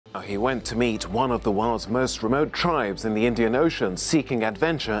he went to meet one of the world's most remote tribes in the Indian Ocean, seeking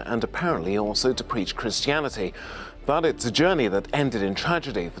adventure and apparently also to preach Christianity. But it's a journey that ended in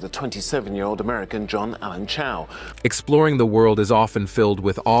tragedy for the 27-year-old American John Allen Chow. Exploring the world is often filled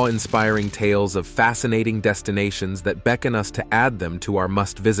with awe-inspiring tales of fascinating destinations that beckon us to add them to our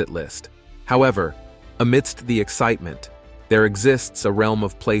must-visit list. However, amidst the excitement, there exists a realm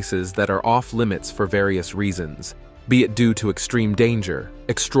of places that are off-limits for various reasons, be it due to extreme danger,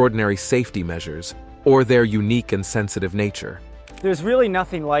 extraordinary safety measures, or their unique and sensitive nature. There's really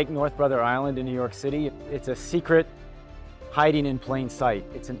nothing like North Brother Island in New York City. It's a secret hiding in plain sight.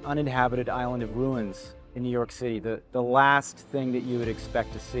 It's an uninhabited island of ruins in New York City, the last thing that you would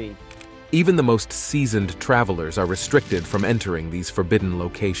expect to see. Even the most seasoned travelers are restricted from entering these forbidden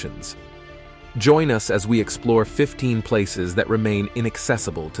locations. Join us as we explore 15 places that remain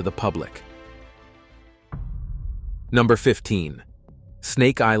inaccessible to the public. Number 15.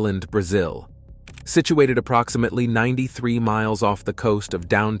 Snake Island, Brazil. Situated approximately 93 miles off the coast of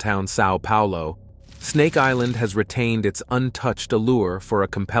downtown São Paulo, Snake Island has retained its untouched allure for a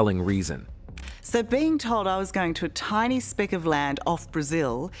compelling reason. So being told I was going to a tiny speck of land off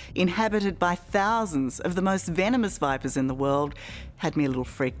Brazil, inhabited by thousands of the most venomous vipers in the world, had me a little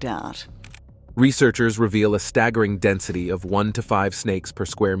freaked out. Researchers reveal a staggering density of 1 to 5 snakes per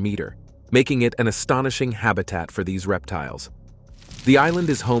square meter, making it an astonishing habitat for these reptiles. The island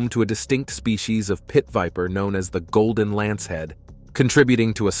is home to a distinct species of pit viper known as the golden lancehead,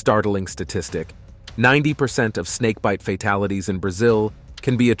 contributing to a startling statistic. 90% of snakebite fatalities in Brazil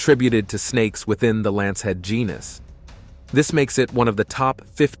can be attributed to snakes within the lancehead genus. This makes it one of the top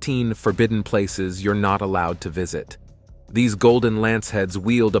 15 forbidden places you're not allowed to visit. These golden lanceheads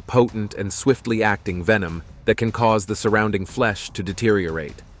wield a potent and swiftly acting venom that can cause the surrounding flesh to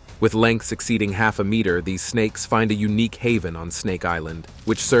deteriorate. With lengths exceeding half a meter, these snakes find a unique haven on Snake Island,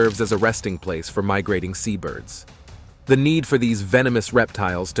 which serves as a resting place for migrating seabirds. The need for these venomous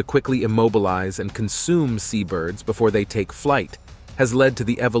reptiles to quickly immobilize and consume seabirds before they take flight has led to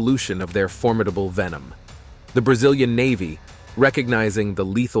the evolution of their formidable venom. The Brazilian Navy, recognizing the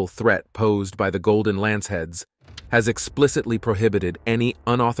lethal threat posed by the golden lanceheads, has explicitly prohibited any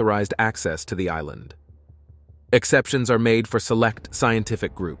unauthorized access to the island. Exceptions are made for select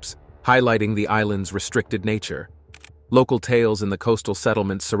scientific groups, highlighting the island's restricted nature. Local tales in the coastal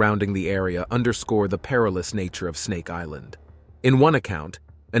settlements surrounding the area underscore the perilous nature of Snake Island. In one account,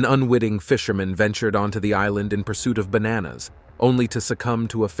 an unwitting fisherman ventured onto the island in pursuit of bananas, only to succumb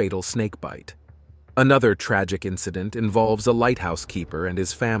to a fatal snakebite. Another tragic incident involves a lighthouse keeper and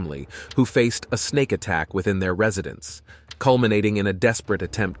his family who faced a snake attack within their residence, culminating in a desperate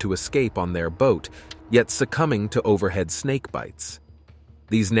attempt to escape on their boat, yet succumbing to overhead snake bites.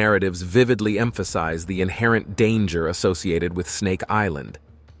 These narratives vividly emphasize the inherent danger associated with Snake Island,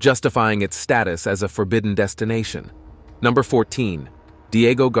 justifying its status as a forbidden destination. Number 14.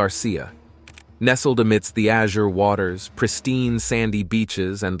 Diego Garcia. Nestled amidst the azure waters, pristine sandy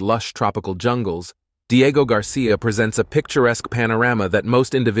beaches, and lush tropical jungles, Diego Garcia presents a picturesque panorama that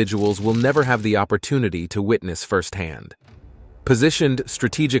most individuals will never have the opportunity to witness firsthand. Positioned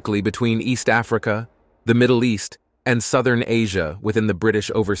strategically between East Africa, the Middle East, and Southern Asia within the British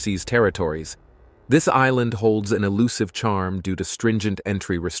Overseas Territories, this island holds an elusive charm due to stringent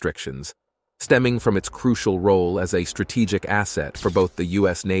entry restrictions, stemming from its crucial role as a strategic asset for both the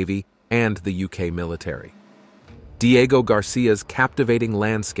US Navy and the UK military. Diego Garcia's captivating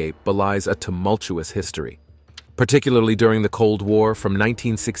landscape belies a tumultuous history, particularly during the Cold War from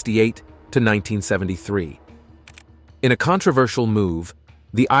 1968 to 1973. In a controversial move,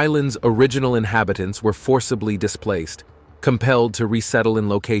 the island's original inhabitants were forcibly displaced, compelled to resettle in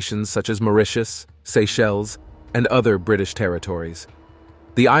locations such as Mauritius, Seychelles, and other British territories.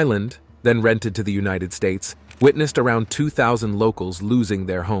 The island, then rented to the United States, witnessed around 2,000 locals losing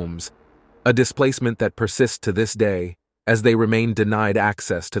their homes, a displacement that persists to this day as they remain denied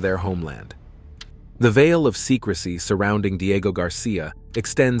access to their homeland. The veil of secrecy surrounding Diego Garcia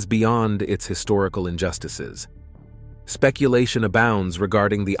extends beyond its historical injustices. Speculation abounds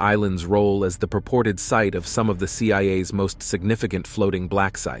regarding the island's role as the purported site of some of the CIA's most significant floating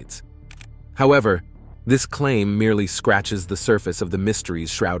black sites. However, this claim merely scratches the surface of the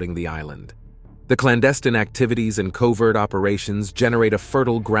mysteries shrouding the island. The clandestine activities and covert operations generate a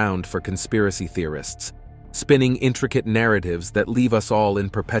fertile ground for conspiracy theorists, spinning intricate narratives that leave us all in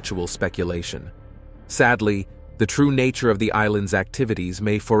perpetual speculation. Sadly, the true nature of the island's activities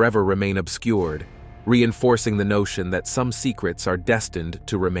may forever remain obscured, reinforcing the notion that some secrets are destined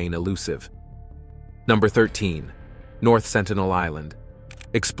to remain elusive. Number 13. North Sentinel Island.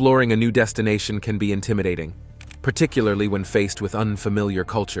 Exploring a new destination can be intimidating. particularly when faced with unfamiliar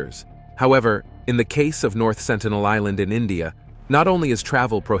cultures. However, in the case of North Sentinel Island in India, not only is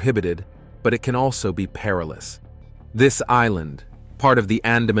travel prohibited, but it can also be perilous. This island, part of the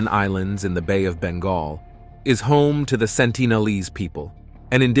Andaman Islands in the Bay of Bengal, is home to the Sentinelese people,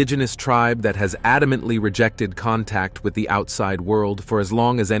 an indigenous tribe that has adamantly rejected contact with the outside world for as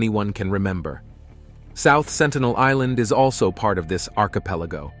long as anyone can remember. South Sentinel Island is also part of this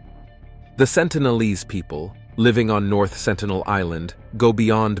archipelago. The Sentinelese people, living on North Sentinel Island, go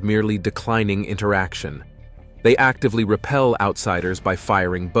beyond merely declining interaction. They actively repel outsiders by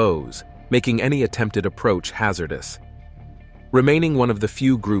firing bows, making any attempted approach hazardous. Remaining one of the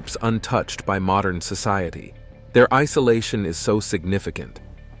few groups untouched by modern society, their isolation is so significant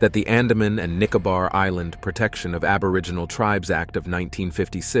that the Andaman and Nicobar Island Protection of Aboriginal Tribes Act of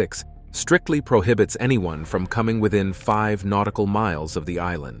 1956 strictly prohibits anyone from coming within 5 nautical miles of the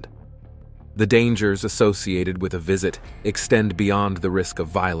island. The dangers associated with a visit extend beyond the risk of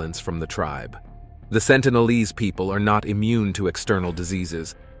violence from the tribe. The Sentinelese people are not immune to external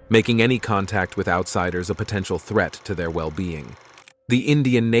diseases, making any contact with outsiders a potential threat to their well-being. The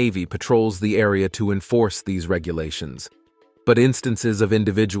Indian Navy patrols the area to enforce these regulations, but instances of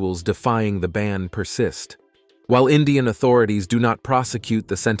individuals defying the ban persist. While Indian authorities do not prosecute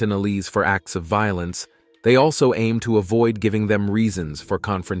the Sentinelese for acts of violence, they also aim to avoid giving them reasons for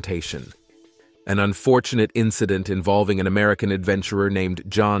confrontation. An unfortunate incident involving an American adventurer named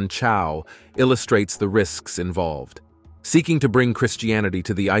John Chow illustrates the risks involved. Seeking to bring Christianity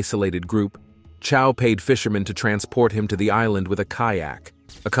to the isolated group, Chow paid fishermen to transport him to the island with a kayak,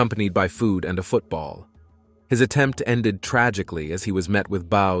 accompanied by food and a football. His attempt ended tragically as he was met with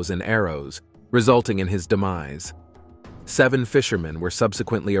bows and arrows, resulting in his demise. 7 fishermen were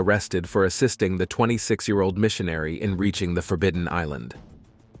subsequently arrested for assisting the 26-year-old missionary in reaching the Forbidden Island.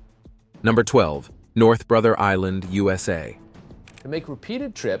 Number 12. North Brother Island, USA. To make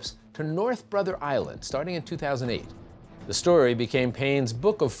repeated trips to North Brother Island starting in 2008. The story became Payne's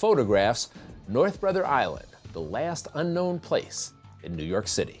book of photographs, North Brother Island, the last unknown place in New York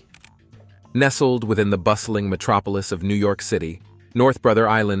City. Nestled within the bustling metropolis of New York City, North Brother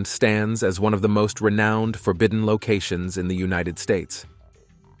Island stands as one of the most renowned forbidden locations in the United States.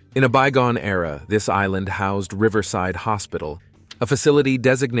 In a bygone era, this island housed Riverside Hospital, a facility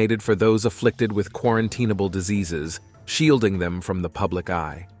designated for those afflicted with quarantinable diseases, shielding them from the public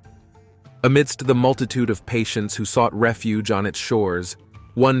eye. Amidst the multitude of patients who sought refuge on its shores,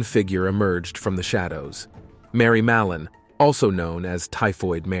 one figure emerged from the shadows: Mary Mallon, also known as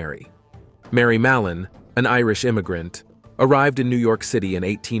Typhoid Mary. Mary Mallon, an Irish immigrant, arrived in New York City in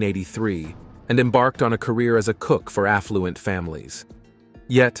 1883 and embarked on a career as a cook for affluent families.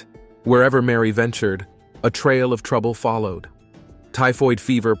 Yet, wherever Mary ventured, a trail of trouble followed. Typhoid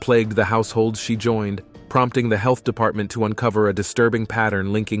fever plagued the households she joined, prompting the health department to uncover a disturbing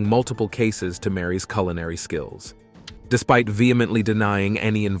pattern linking multiple cases to Mary's culinary skills. Despite vehemently denying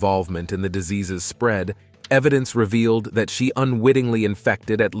any involvement in the disease's spread, evidence revealed that she unwittingly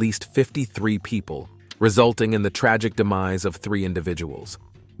infected at least 53 people, resulting in the tragic demise of 3 individuals.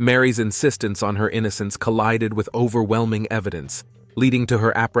 Mary's insistence on her innocence collided with overwhelming evidence, leading to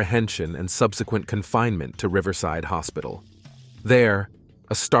her apprehension and subsequent confinement to Riverside Hospital. There,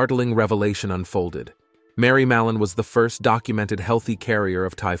 a startling revelation unfolded. Mary Mallon was the first documented healthy carrier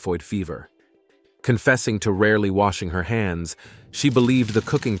of typhoid fever. Confessing to rarely washing her hands, she believed the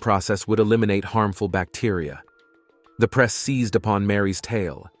cooking process would eliminate harmful bacteria. The press seized upon Mary's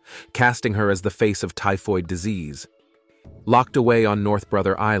tale, casting her as the face of typhoid disease. Locked away on North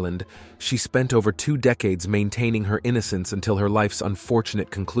Brother Island, she spent over 2 decades maintaining her innocence until her life's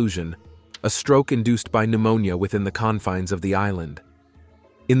unfortunate conclusion, a stroke induced by pneumonia within the confines of the island.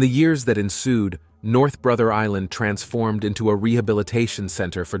 In the years that ensued, North Brother Island transformed into a rehabilitation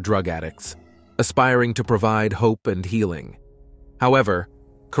center for drug addicts, aspiring to provide hope and healing. However,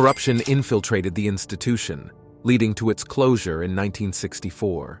 corruption infiltrated the institution, leading to its closure in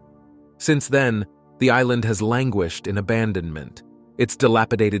 1964. Since then, the island has languished in abandonment, its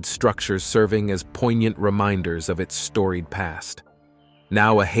dilapidated structures serving as poignant reminders of its storied past.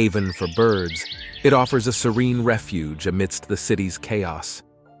 Now a haven for birds, it offers a serene refuge amidst the city's chaos.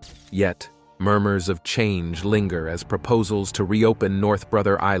 Yet, murmurs of change linger as proposals to reopen North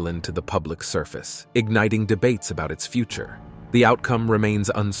Brother Island to the public surface, igniting debates about its future. The outcome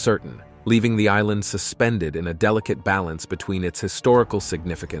remains uncertain, leaving the island suspended in a delicate balance between its historical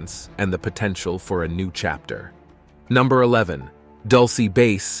significance and the potential for a new chapter. Number 11. Dulce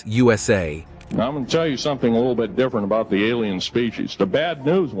Base, USA. Now, I'm going to tell you something a little bit different about the alien species. The bad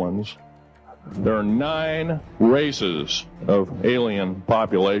news ones, there are 9 races of alien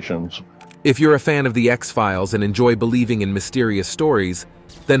populations If you're a fan of the X-Files and enjoy believing in mysterious stories,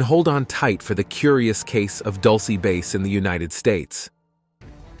 then hold on tight for the curious case of Dulce Base in the United States.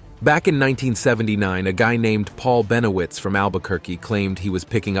 Back in 1979, a guy named Paul Benowitz from Albuquerque claimed he was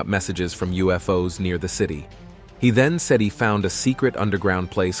picking up messages from UFOs near the city. He then said he found a secret underground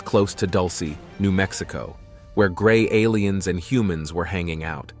place close to Dulce, New Mexico, where gray aliens and humans were hanging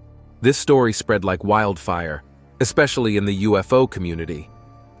out. This story spread like wildfire, especially in the UFO community.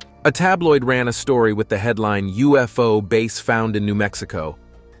 A tabloid ran a story with the headline "UFO Base Found in New Mexico,"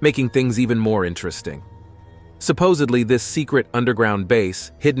 making things even more interesting. Supposedly, this secret underground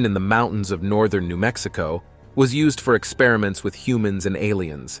base, hidden in the mountains of northern New Mexico, was used for experiments with humans and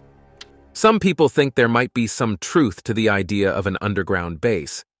aliens. Some people think there might be some truth to the idea of an underground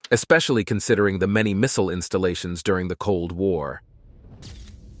base, especially considering the many missile installations during the Cold War.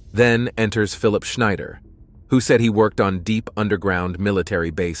 Then enters Philip Schneider, who said he worked on deep underground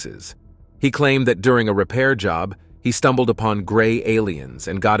military bases. He claimed that during a repair job, he stumbled upon gray aliens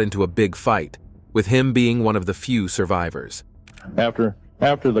and got into a big fight, with him being one of the few survivors. After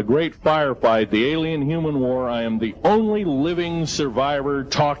the great firefight, the alien-human war, I am the only living survivor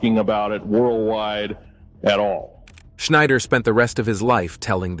talking about it worldwide at all. Schneider spent the rest of his life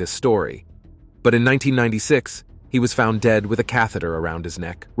telling this story. But in 1996, he was found dead with a catheter around his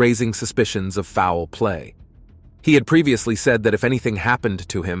neck, raising suspicions of foul play. He had previously said that if anything happened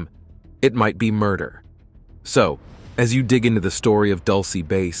to him, it might be murder. So, as you dig into the story of Dulce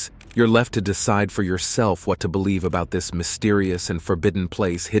Base, you're left to decide for yourself what to believe about this mysterious and forbidden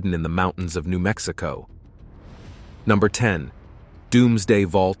place hidden in the mountains of New Mexico. Number 10. Doomsday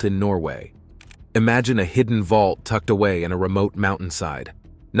Vault in Norway. Imagine a hidden vault tucked away in a remote mountainside,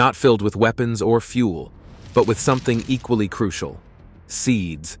 not filled with weapons or fuel, but with something equally crucial: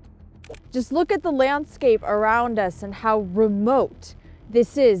 seeds. Just look at the landscape around us and how remote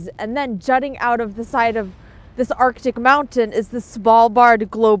this is, and then jutting out of the side of this Arctic mountain is the Svalbard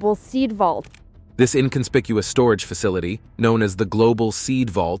Global Seed Vault. This inconspicuous storage facility, known as the Global Seed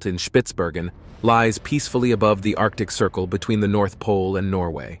Vault in Spitsbergen, lies peacefully above the Arctic Circle between the North Pole and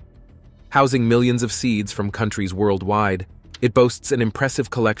Norway. Housing millions of seeds from countries worldwide, it boasts an impressive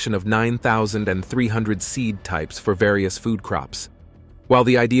collection of 9,300 seed types for various food crops. While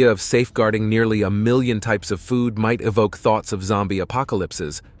the idea of safeguarding nearly 1 million types of food might evoke thoughts of zombie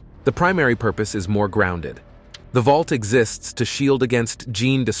apocalypses, the primary purpose is more grounded. The vault exists to shield against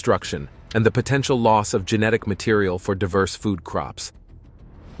gene destruction and the potential loss of genetic material for diverse food crops.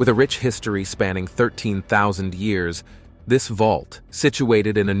 With a rich history spanning 13,000 years, this vault,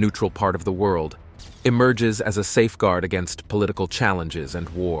 situated in a neutral part of the world, emerges as a safeguard against political challenges and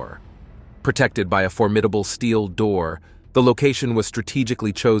war. Protected by a formidable steel door, the location was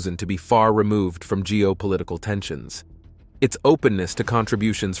strategically chosen to be far removed from geopolitical tensions. Its openness to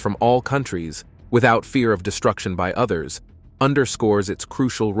contributions from all countries, without fear of destruction by others, underscores its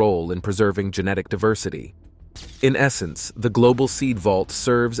crucial role in preserving genetic diversity. In essence, the Global Seed Vault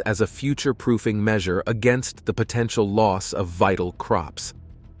serves as a future-proofing measure against the potential loss of vital crops.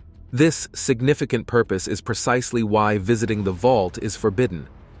 This significant purpose is precisely why visiting the vault is forbidden,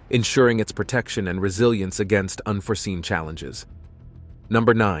 ensuring its protection and resilience against unforeseen challenges.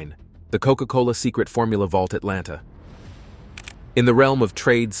 Number 9. The Coca-Cola Secret Formula Vault, Atlanta. In the realm of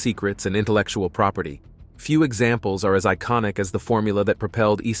trade secrets and intellectual property, few examples are as iconic as the formula that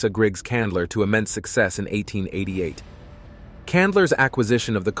propelled Asa Griggs Candler to immense success in 1888. Candler's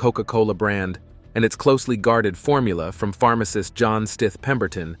acquisition of the Coca-Cola brand and its closely guarded formula from pharmacist John Stith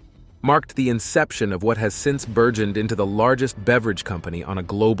Pemberton marked the inception of what has since burgeoned into the largest beverage company on a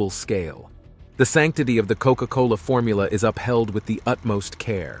global scale. The sanctity of the Coca-Cola formula is upheld with the utmost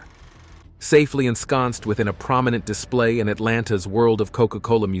care. Safely ensconced within a prominent display in Atlanta's World of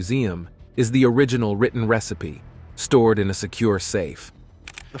Coca-Cola Museum is the original written recipe, stored in a secure safe.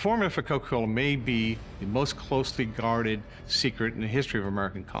 The formula for Coca-Cola may be the most closely guarded secret in the history of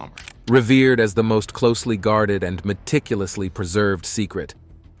American commerce. Revered as the most closely guarded and meticulously preserved secret,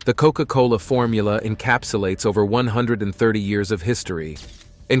 the Coca-Cola formula encapsulates over 130 years of history,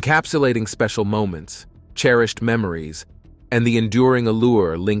 encapsulating special moments, cherished memories, and the enduring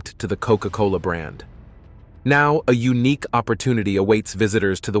allure linked to the Coca-Cola brand. Now, a unique opportunity awaits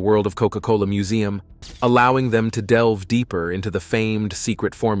visitors to the World of Coca-Cola Museum, allowing them to delve deeper into the famed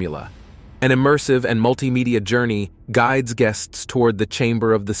secret formula. An immersive and multimedia journey guides guests toward the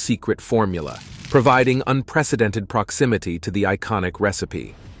chamber of the secret formula, providing unprecedented proximity to the iconic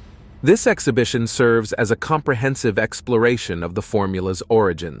recipe. This exhibition serves as a comprehensive exploration of the formula's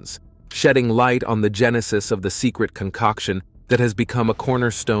origins, shedding light on the genesis of the secret concoction that has become a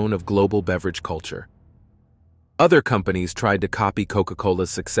cornerstone of global beverage culture. Other companies tried to copy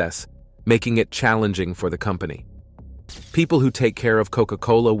Coca-Cola's success, making it challenging for the company. People who take care of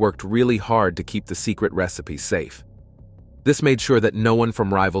Coca-Cola worked really hard to keep the secret recipe safe. This made sure that no one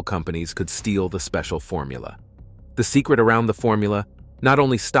from rival companies could steal the special formula. The secret around the formula not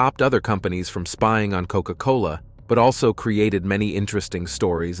only stopped other companies from spying on Coca-Cola, but also created many interesting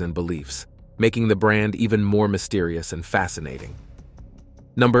stories and beliefs, making the brand even more mysterious and fascinating.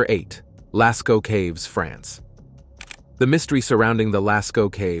 Number 8. Lascaux Caves, France. The mystery surrounding the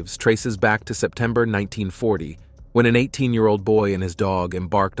Lascaux Caves traces back to September 1940, when an 18-year-old boy and his dog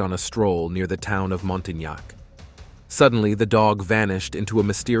embarked on a stroll near the town of Montignac. Suddenly, the dog vanished into a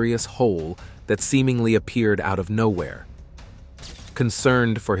mysterious hole that seemingly appeared out of nowhere.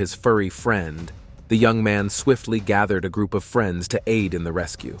 Concerned for his furry friend, the young man swiftly gathered a group of friends to aid in the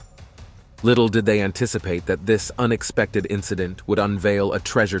rescue. Little did they anticipate that this unexpected incident would unveil a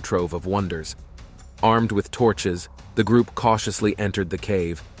treasure trove of wonders. Armed with torches, the group cautiously entered the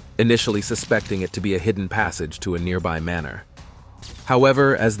cave, initially suspecting it to be a hidden passage to a nearby manor.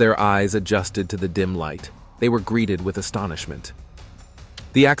 However, as their eyes adjusted to the dim light, they were greeted with astonishment.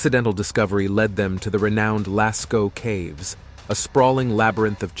 The accidental discovery led them to the renowned Lascaux Caves, a sprawling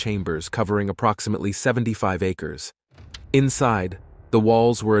labyrinth of chambers covering approximately 75 acres. Inside, the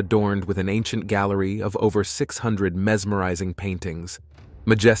walls were adorned with an ancient gallery of over 600 mesmerizing paintings,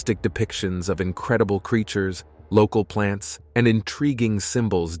 majestic depictions of incredible creatures, local plants, and intriguing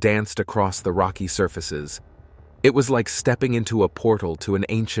symbols danced across the rocky surfaces. It was like stepping into a portal to an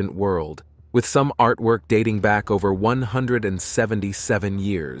ancient world, with some artwork dating back over 177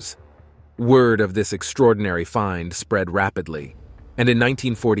 years. Word of this extraordinary find spread rapidly, and in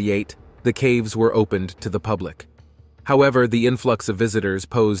 1948, the caves were opened to the public. However, the influx of visitors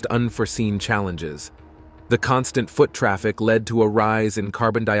posed unforeseen challenges. The constant foot traffic led to a rise in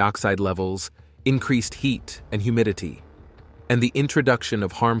carbon dioxide levels, increased heat and humidity, and the introduction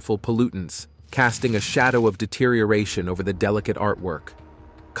of harmful pollutants, casting a shadow of deterioration over the delicate artwork.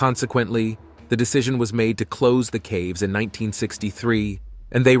 Consequently, the decision was made to close the caves in 1963,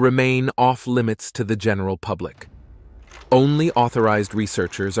 and they remain off-limits to the general public. Only authorized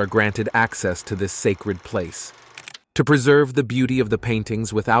researchers are granted access to this sacred place. To preserve the beauty of the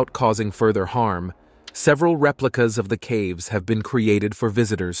paintings without causing further harm, several replicas of the caves have been created for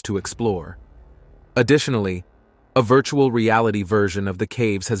visitors to explore. Additionally, a virtual reality version of the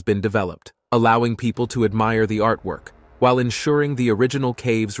caves has been developed, allowing people to admire the artwork, while ensuring the original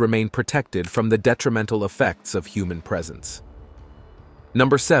caves remain protected from the detrimental effects of human presence.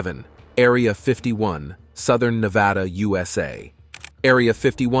 Number 7. Area 51, Southern Nevada, USA. Area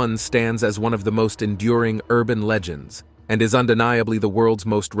 51 stands as one of the most enduring urban legends and is undeniably the world's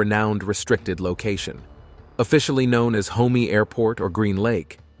most renowned restricted location. Officially known as Homey Airport or Green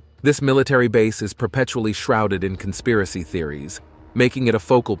Lake, this military base is perpetually shrouded in conspiracy theories, making it a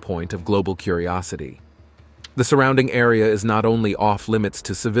focal point of global curiosity. The surrounding area is not only off-limits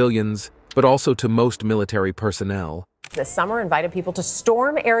to civilians, but also to most military personnel. This summer invited people to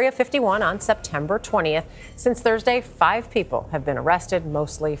storm Area 51 on September 20th. Since Thursday, 5 people have been arrested,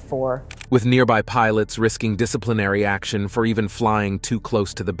 mostly for... with nearby pilots risking disciplinary action for even flying too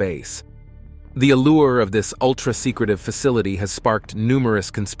close to the base. The allure of this ultra-secretive facility has sparked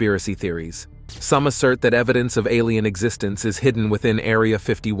numerous conspiracy theories. Some assert that evidence of alien existence is hidden within Area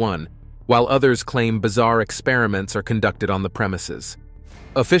 51, while others claim bizarre experiments are conducted on the premises.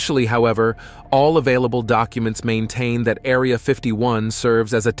 Officially, however, all available documents maintain that Area 51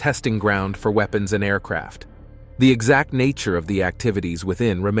 serves as a testing ground for weapons and aircraft. The exact nature of the activities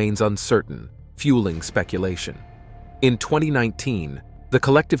within remains uncertain, fueling speculation. In 2019, the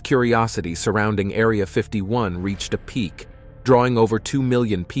collective curiosity surrounding Area 51 reached a peak, drawing over 2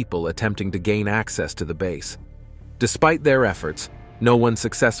 million people attempting to gain access to the base. Despite their efforts, no one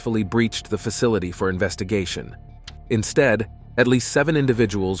successfully breached the facility for investigation. Instead, at least 7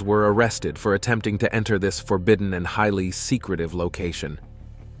 individuals were arrested for attempting to enter this forbidden and highly secretive location.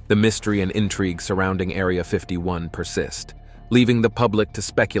 The mystery and intrigue surrounding Area 51 persist, leaving the public to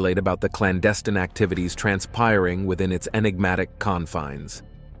speculate about the clandestine activities transpiring within its enigmatic confines.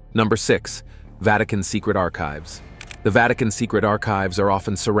 Number 6. Vatican Secret Archives. The Vatican Secret Archives are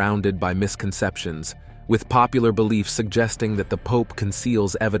often surrounded by misconceptions, with popular beliefs suggesting that the Pope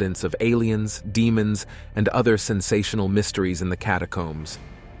conceals evidence of aliens, demons, and other sensational mysteries in the catacombs.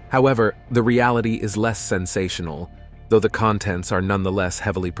 However, the reality is less sensational, though the contents are nonetheless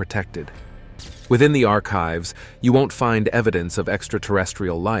heavily protected. Within the archives, you won't find evidence of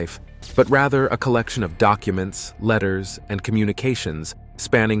extraterrestrial life, but rather a collection of documents, letters, and communications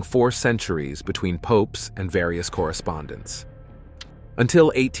spanning 4 centuries between popes and various correspondents. Until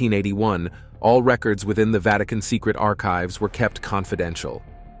 1881, all records within the Vatican Secret Archives were kept confidential.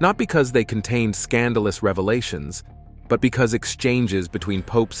 not because they contained scandalous revelations, but because exchanges between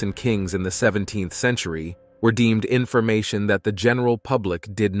popes and kings in the 17th century were deemed information that the general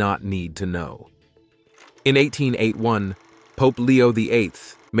public did not need to know. In 1881, Pope Leo VIII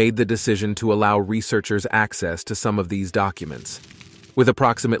made the decision to allow researchers access to some of these documents. With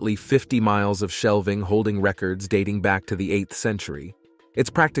approximately 50 miles of shelving holding records dating back to the 8th century,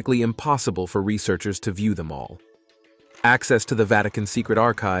 it's practically impossible for researchers to view them all. Access to the Vatican secret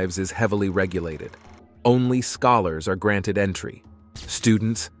archives is heavily regulated. Only scholars are granted entry.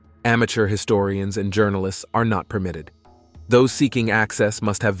 Students, amateur historians, and journalists are not permitted. Those seeking access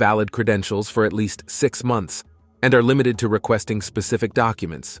must have valid credentials for at least 6 months and are limited to requesting specific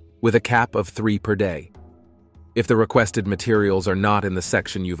documents, with a cap of 3 per day. If the requested materials are not in the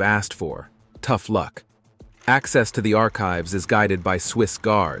section you've asked for, tough luck. Access to the archives is guided by Swiss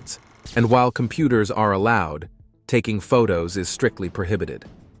guards, and while computers are allowed, taking photos is strictly prohibited.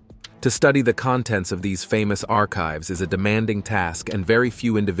 To study the contents of these famous archives is a demanding task, and very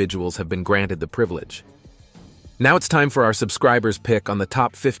few individuals have been granted the privilege. Now it's time for our subscribers' pick on the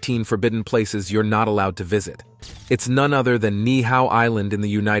top 15 forbidden places you're not allowed to visit. It's none other than Niihau Island in the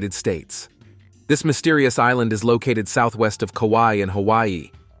United States. This mysterious island is located southwest of Kauai in Hawaii,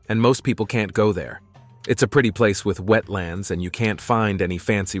 and most people can't go there. It's a pretty place with wetlands, and you can't find any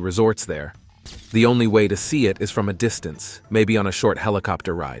fancy resorts there. The only way to see it is from a distance, maybe on a short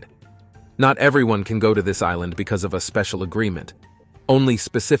helicopter ride. Not everyone can go to this island because of a special agreement. Only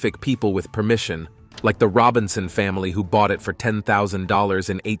specific people with permission, like the Robinson family who bought it for $10,000 in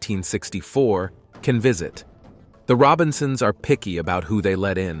 1864, can visit. The Robinsons are picky about who they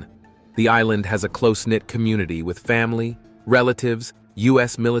let in. The island has a close-knit community with family, relatives,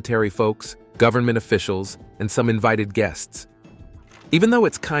 U.S. military folks, government officials, and some invited guests. Even though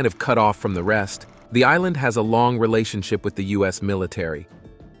it's kind of cut off from the rest, the island has a long relationship with the U.S. military.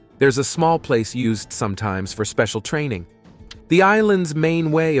 There's a small place used sometimes for special training. The island's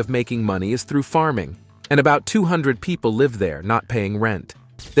main way of making money is through farming, and about 200 people live there, not paying rent.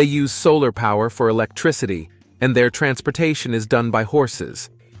 They use solar power for electricity, and their transportation is done by horses.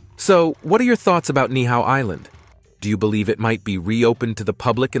 So, what are your thoughts about Niihau Island? Do you believe it might be reopened to the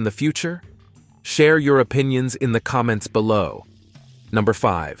public in the future? Share your opinions in the comments below. Number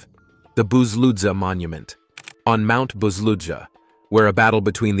 5. The Buzluđa Monument. On Mount Buzluđa, where a battle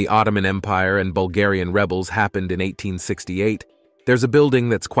between the Ottoman Empire and Bulgarian rebels happened in 1868, there's a building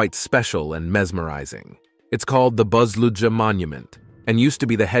that's quite special and mesmerizing. It's called the Buzluđa Monument, and used to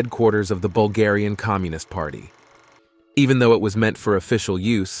be the headquarters of the Bulgarian Communist Party. Even though it was meant for official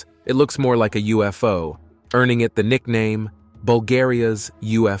use, it looks more like a UFO, earning it the nickname Bulgaria's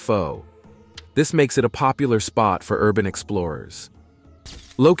UFO. This makes it a popular spot for urban explorers.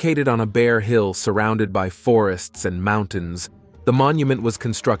 Located on a bare hill surrounded by forests and mountains, the monument was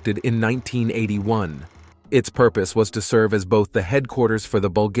constructed in 1981. Its purpose was to serve as both the headquarters for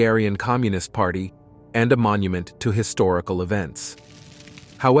the Bulgarian Communist Party and a monument to historical events.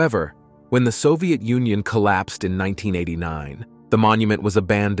 However, when the Soviet Union collapsed in 1989, the monument was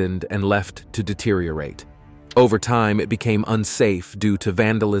abandoned and left to deteriorate. Over time, it became unsafe due to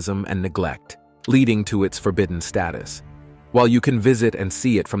vandalism and neglect, leading to its forbidden status. While you can visit and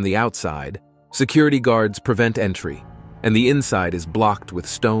see it from the outside, security guards prevent entry, and the inside is blocked with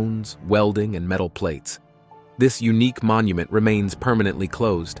stones, welding, and metal plates. This unique monument remains permanently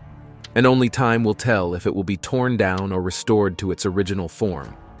closed, and only time will tell if it will be torn down or restored to its original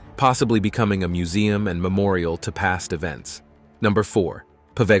form, possibly becoming a museum and memorial to past events. Number 4.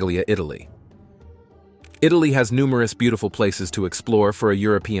 Poveglia, Italy. Italy has numerous beautiful places to explore for a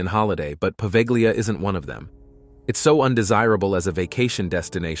European holiday, but Poveglia isn't one of them. It's so undesirable as a vacation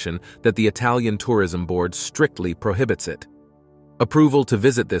destination that the Italian Tourism Board strictly prohibits it. Approval to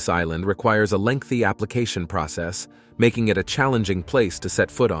visit this island requires a lengthy application process, making it a challenging place to set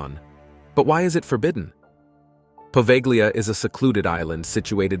foot on. But why is it forbidden? Poveglia is a secluded island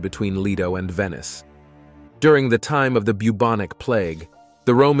situated between Lido and Venice. During the time of the bubonic plague,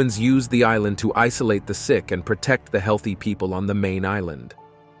 the Romans used the island to isolate the sick and protect the healthy people on the main island.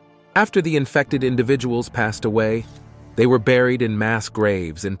 After the infected individuals passed away, they were buried in mass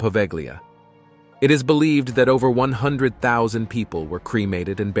graves in Poveglia. It is believed that over 100,000 people were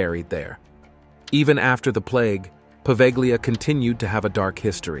cremated and buried there. Even after the plague, Poveglia continued to have a dark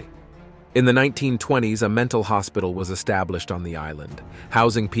history. In the 1920s, a mental hospital was established on the island,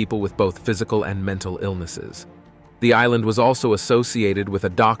 housing people with both physical and mental illnesses. The island was also associated with a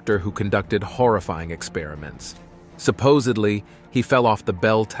doctor who conducted horrifying experiments. Supposedly, he fell off the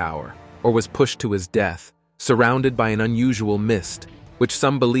bell tower or was pushed to his death, surrounded by an unusual mist, which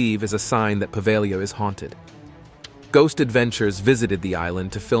some believe is a sign that Poveglia is haunted. Ghost Adventures visited the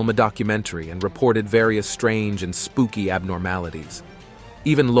island to film a documentary and reported various strange and spooky abnormalities.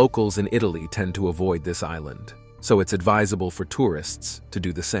 Even locals in Italy tend to avoid this island, so it's advisable for tourists to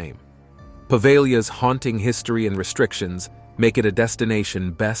do the same. Paveglia's haunting history and restrictions make it a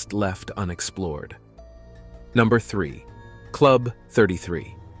destination best left unexplored. Number 3. Club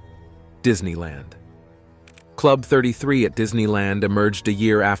 33. Disneyland. Club 33 at Disneyland emerged a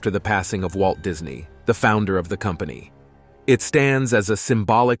year after the passing of Walt Disney, the founder of the company. It stands as a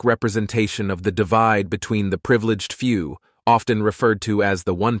symbolic representation of the divide between the privileged few, often referred to as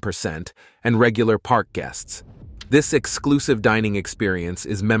the 1%, and regular park guests. This exclusive dining experience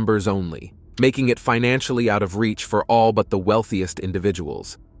is members only, making it financially out of reach for all but the wealthiest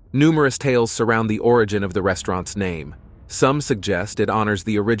individuals. Numerous tales surround the origin of the restaurant's name. Some suggest it honors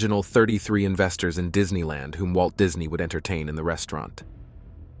the original 33 investors in Disneyland whom Walt Disney would entertain in the restaurant.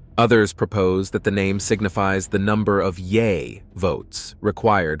 Others propose that the name signifies the number of yay votes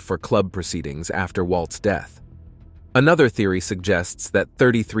required for club proceedings after Walt's death. Another theory suggests that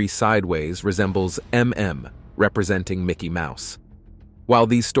 33 Sideways resembles representing Mickey Mouse. While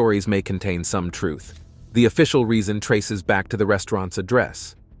these stories may contain some truth, the official reason traces back to the restaurant's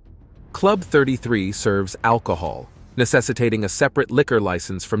address. Club 33 serves alcohol, necessitating a separate liquor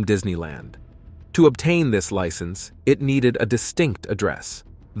license from Disneyland. To obtain this license, it needed a distinct address.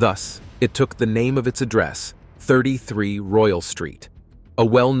 Thus, it took the name of its address, 33 Royal Street, a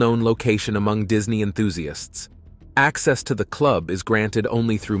well-known location among Disney enthusiasts. Access to the club is granted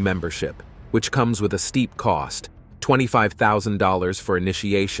only through membership, which comes with a steep cost, $25,000 for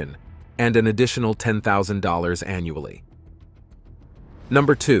initiation, and an additional $10,000 annually.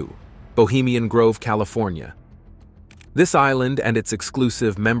 Number 2. Bohemian Grove, California. This island and its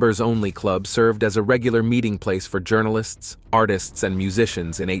exclusive members-only club served as a regular meeting place for journalists, artists, and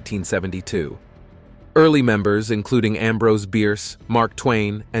musicians in 1872. Early members, including Ambrose Bierce, Mark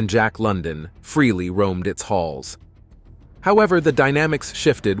Twain, and Jack London, freely roamed its halls. However, the dynamics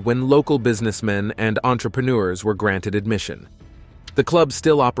shifted when local businessmen and entrepreneurs were granted admission. The club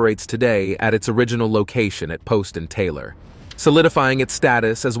still operates today at its original location at Post and Taylor, solidifying its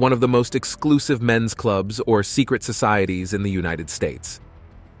status as one of the most exclusive men's clubs or secret societies in the United States.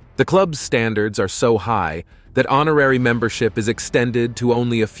 The club's standards are so high that honorary membership is extended to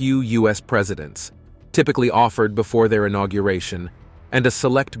only a few U.S. presidents, typically offered before their inauguration, and a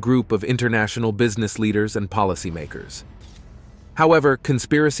select group of international business leaders and policymakers. However,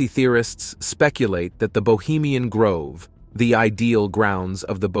 conspiracy theorists speculate that the Bohemian Grove, the ideal grounds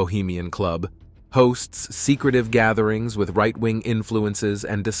of the Bohemian Club, hosts secretive gatherings with right-wing influences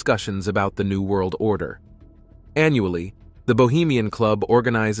and discussions about the New World Order. Annually, the Bohemian Club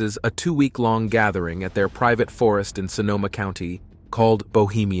organizes a 2-week-long gathering at their private forest in Sonoma County called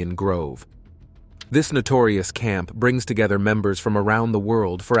Bohemian Grove. This notorious camp brings together members from around the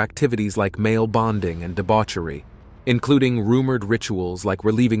world for activities like male bonding and debauchery, including rumored rituals like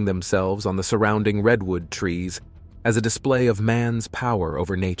relieving themselves on the surrounding redwood trees as a display of man's power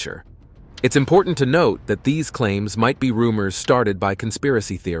over nature. It's important to note that these claims might be rumors started by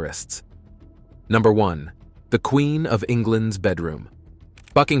conspiracy theorists. Number 1. The Queen of England's bedroom.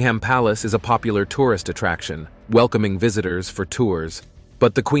 Buckingham Palace is a popular tourist attraction, welcoming visitors for tours,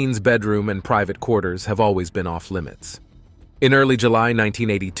 but the Queen's bedroom and private quarters have always been off-limits. In early July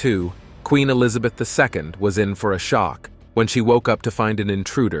 1982, Queen Elizabeth II was in for a shock when she woke up to find an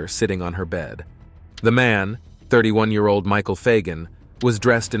intruder sitting on her bed. The man, 31-year-old Michael Fagan, was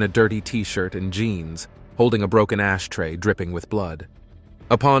dressed in a dirty t-shirt and jeans, holding a broken ashtray dripping with blood.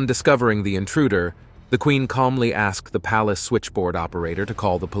 Upon discovering the intruder, the Queen calmly asked the palace switchboard operator to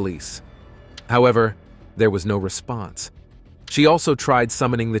call the police. However, there was no response. She also tried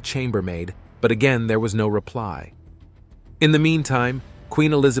summoning the chambermaid, but again there was no reply. In the meantime,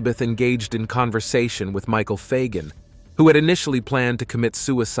 Queen Elizabeth engaged in conversation with Michael Fagan, who had initially planned to commit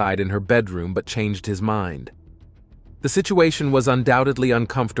suicide in her bedroom but changed his mind. The situation was undoubtedly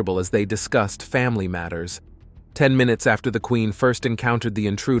uncomfortable as they discussed family matters. 10 minutes after the Queen first encountered the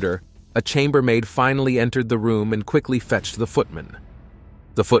intruder, a chambermaid finally entered the room and quickly fetched the footman.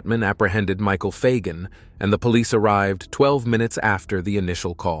 The footman apprehended Michael Fagan, and the police arrived 12 minutes after the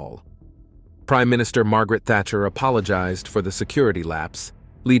initial call. Prime Minister Margaret Thatcher apologized for the security lapse,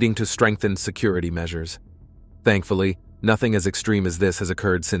 leading to strengthened security measures. Thankfully, nothing as extreme as this has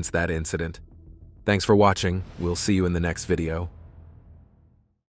occurred since that incident. Thanks for watching. We'll see you in the next video.